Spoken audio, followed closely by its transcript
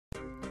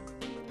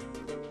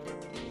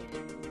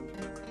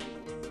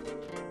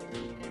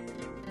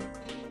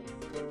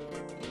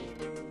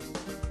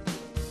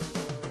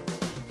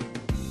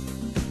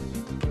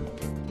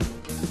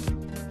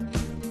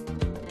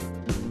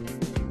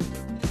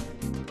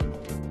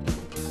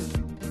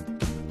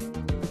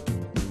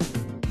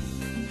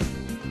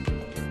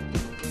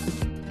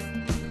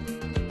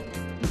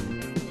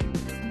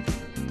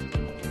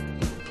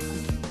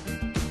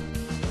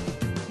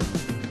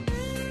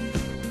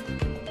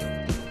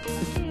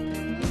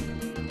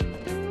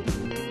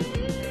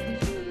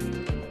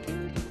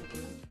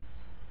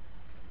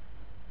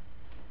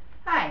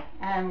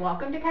and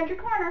welcome to Country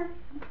Corner.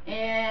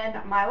 In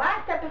my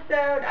last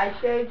episode, I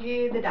showed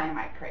you the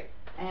dynamite crate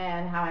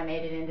and how I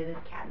made it into this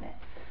cabinet.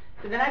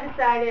 So then I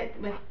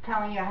decided, was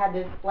telling you I had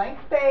this blank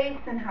space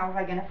and how was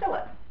I going to fill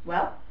it.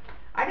 Well,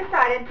 I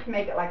decided to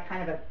make it like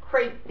kind of a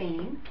crate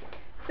theme.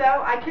 So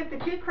I took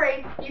the two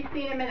crates, you've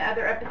seen them in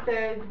other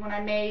episodes when I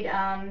made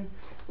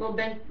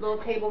little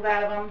tables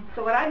out of them.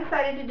 So what I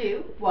decided to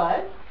do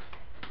was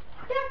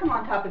stack them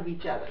on top of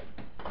each other.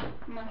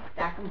 I'm going to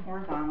stack them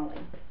horizontally.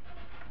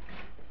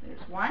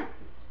 There's one.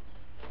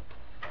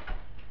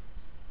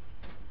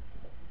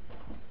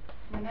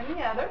 And then the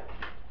other.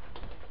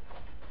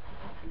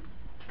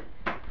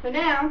 So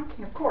now,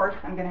 of course,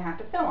 I'm going to have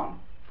to fill them.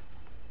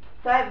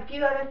 So I have a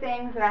few other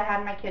things that I had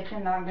in my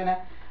kitchen that I'm going to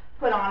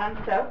put on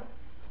them. So,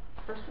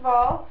 first of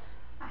all,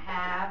 I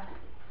have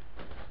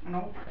an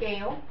old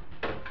scale.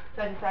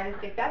 So I decided to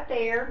stick that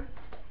there.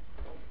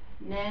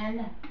 And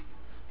then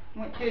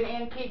went to an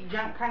antique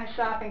junk kind of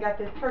shop and got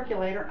this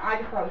percolator. I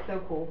just thought it was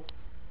so cool.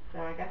 So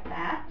I got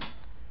that.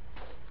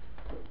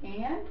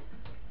 And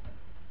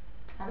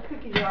I have a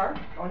cookie jar.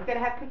 Always got to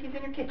have cookies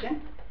in your kitchen.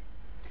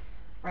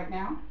 Right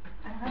now,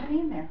 I don't have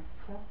any in there.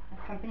 So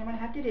that's something I'm going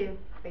to have to do.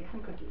 Bake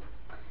some cookies.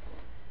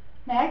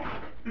 Next,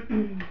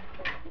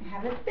 I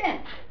have this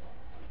bench.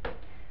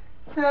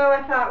 So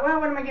I thought, well,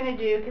 what am I going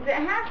to do? Because it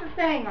has a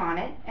saying on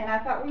it. And I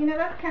thought, well, you know,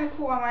 that's kind of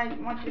cool. I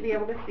want you to be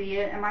able to see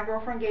it. And my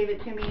girlfriend gave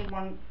it to me.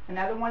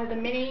 Another one of the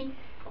mini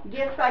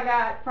gifts I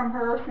got from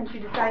her since she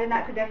decided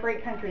not to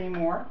decorate country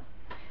anymore.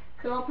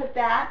 So I'll put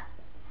that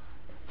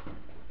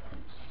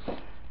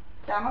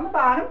down on the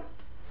bottom.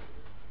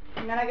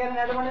 And then I got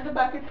another one of the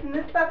buckets. And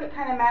this bucket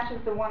kind of matches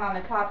the one on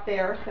the top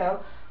there.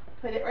 So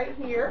put it right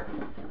here.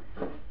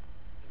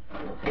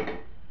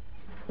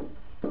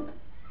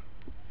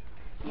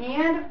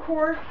 And of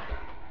course,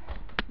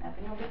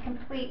 nothing will be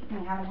complete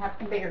when you haven't have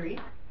some berries.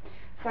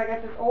 So I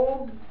got this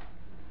old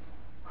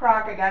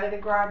crock I got at a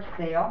garage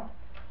sale.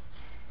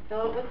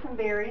 Fill it with some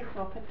berries,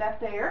 so I'll put that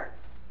there.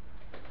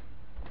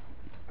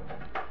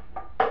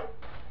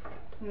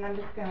 And I'm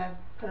just going to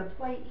put a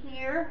plate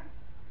here.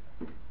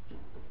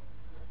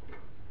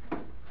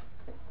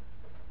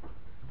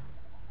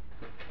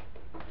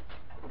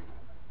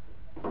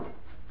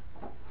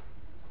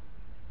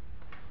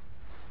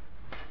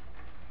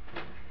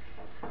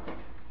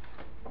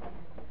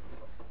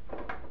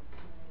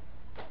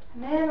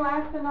 And then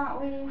last but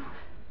not least,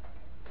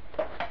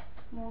 a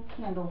little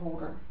candle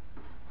holder.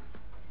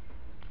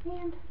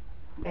 And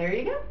there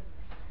you go.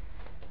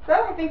 So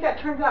I think that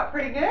turns out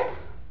pretty good.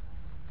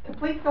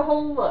 Completes the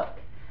whole look.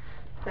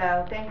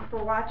 So thanks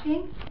for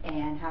watching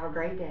and have a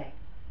great day.